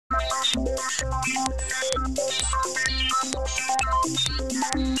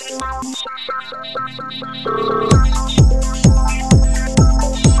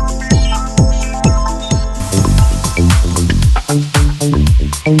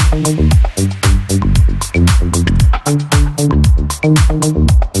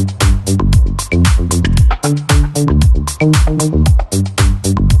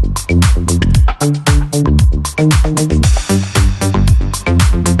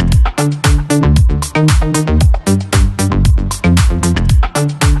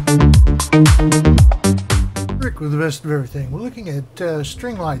With the best of everything. We're looking at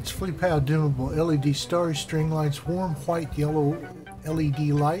string lights, FlePow dimmable LED starry string lights, warm white yellow LED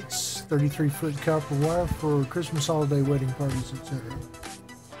lights, 33-foot copper wire for Christmas holiday wedding parties, etc.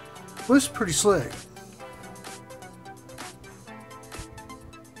 Well, this is pretty slick.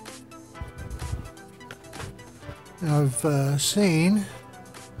 Now, I've seen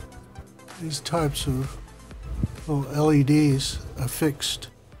these types of little LEDs affixed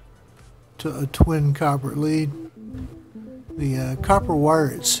to a twin copper lead. The copper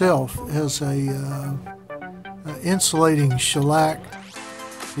wire itself has a insulating shellac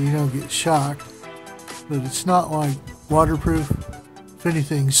so you don't get shocked, but it's not like waterproof. If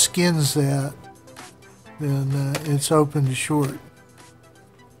anything skins that, then it's open to short.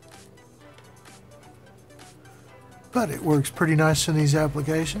 But it works pretty nice in these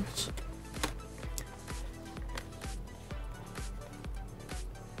applications.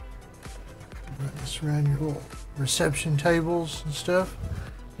 Run this around your little reception tables and stuff.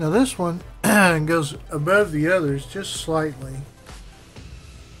 Now this one goes above the others just slightly.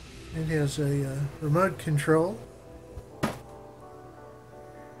 It has a remote control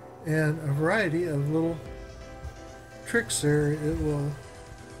and a variety of little tricks there. It will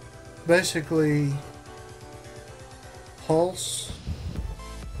basically pulse,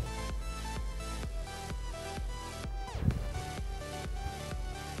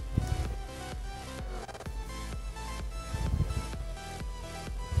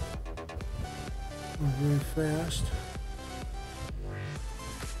 very fast.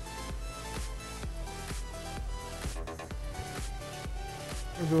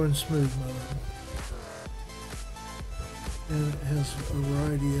 We'll go in smooth mode. And it has a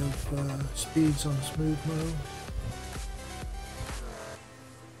variety of speeds on smooth mode.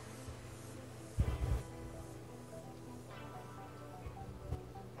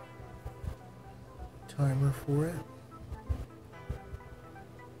 Timer for it.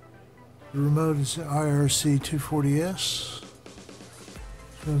 The remote is the IRC 240S.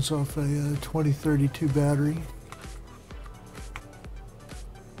 Runs off a 2032 battery.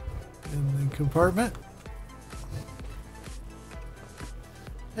 In the compartment.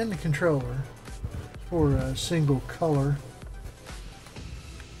 And the controller for a single color.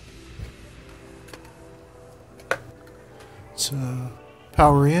 It's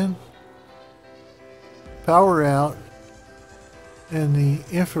power in, power out, and the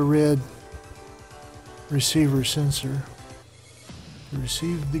infrared receiver sensor to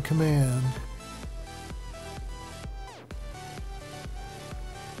receive the command.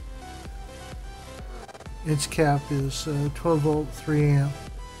 Its cap is 12 volt 3 amp.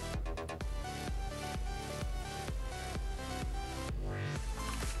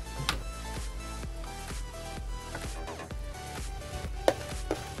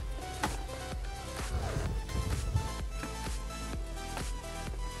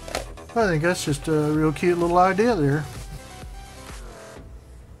 I think that's just a real cute little idea there.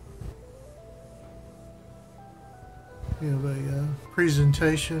 You have a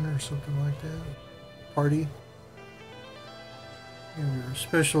presentation or something like that, party. You have your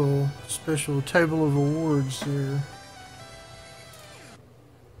special table of awards there.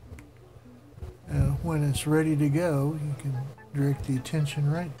 When it's ready to go, you can direct the attention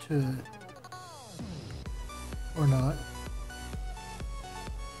right to it, or not.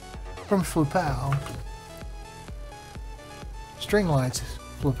 From FlePow, string lights,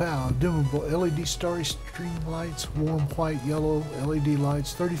 FlePow, dimmable LED starry string lights, warm white yellow LED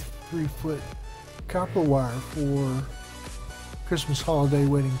lights, 33-foot copper wire for Christmas holiday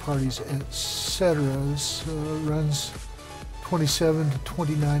wedding parties, etc. This runs 27 to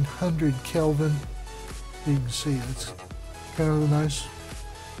 2900 Kelvin. You can see it's kind of a nice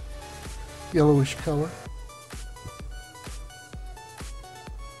yellowish color.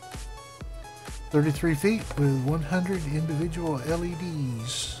 33 feet with 100 individual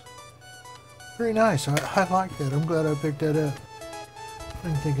LEDs. Very nice. I like that. I'm glad I picked that up. I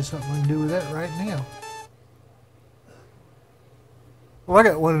can think of something I can do with that right now. Well, I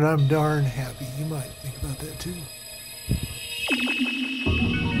got one and I'm darn happy. You might think about that too.